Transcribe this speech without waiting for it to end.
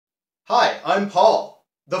Hi, I'm Paul,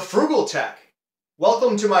 the Frugal Tech.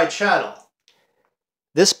 Welcome to my channel.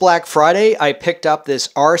 This Black Friday, I picked up this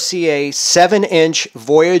RCA 7-inch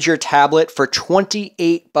Voyager tablet for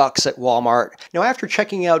 $28 at Walmart. Now, after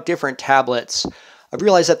checking out different tablets, I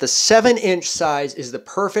realized that the 7-inch size is the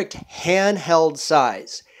perfect handheld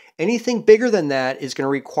size. Anything bigger than that is going to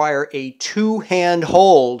require a two-hand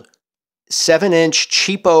hold. 7-inch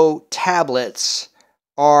cheapo tablets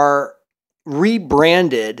are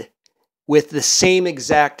rebranded with the same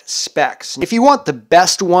exact specs. If you want the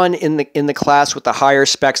best one in the class with the higher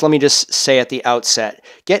specs, let me just say at the outset,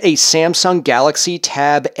 get a Samsung Galaxy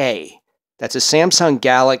Tab A. That's a Samsung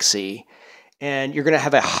Galaxy, and you're going to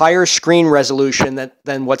have a higher screen resolution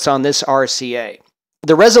than what's on this RCA.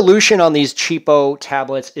 The resolution on these cheapo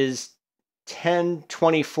tablets is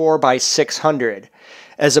 1024 by 600,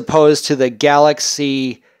 as opposed to the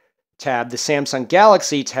Galaxy Tab, the Samsung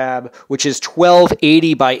Galaxy Tab, which is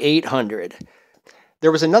 1280 by 800.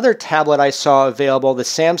 There was another tablet I saw available, the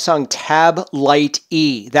Samsung Tab Lite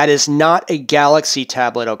E. That is not a Galaxy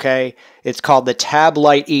tablet, okay? It's called the Tab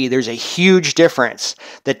Lite E. There's a huge difference.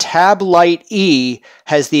 The Tab Lite E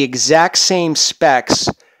has the exact same specs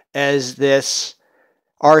as this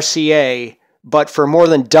RCA, but for more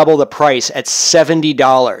than double the price at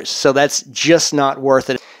 $70. So that's just not worth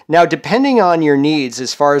it. Now, depending on your needs,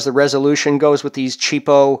 as far as the resolution goes with these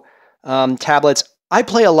cheapo tablets, I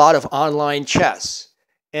play a lot of online chess.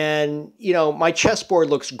 And, you know, my chessboard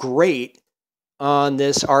looks great on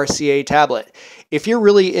this RCA tablet. If you're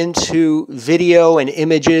really into video and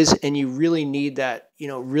images and you really need that, you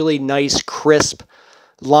know, really nice, crisp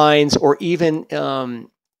lines, or even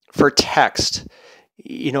for text,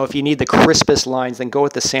 you know, if you need the crispest lines, then go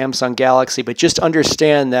with the Samsung Galaxy. But just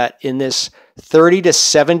understand that in this $30 to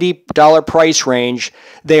 $70 price range,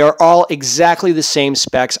 they are all exactly the same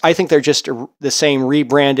specs. I think they're just the same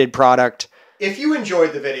rebranded product. If you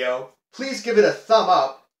enjoyed the video, please give it a thumb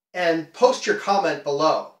up and post your comment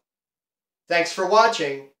below. Thanks for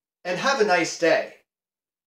watching, and have a nice day.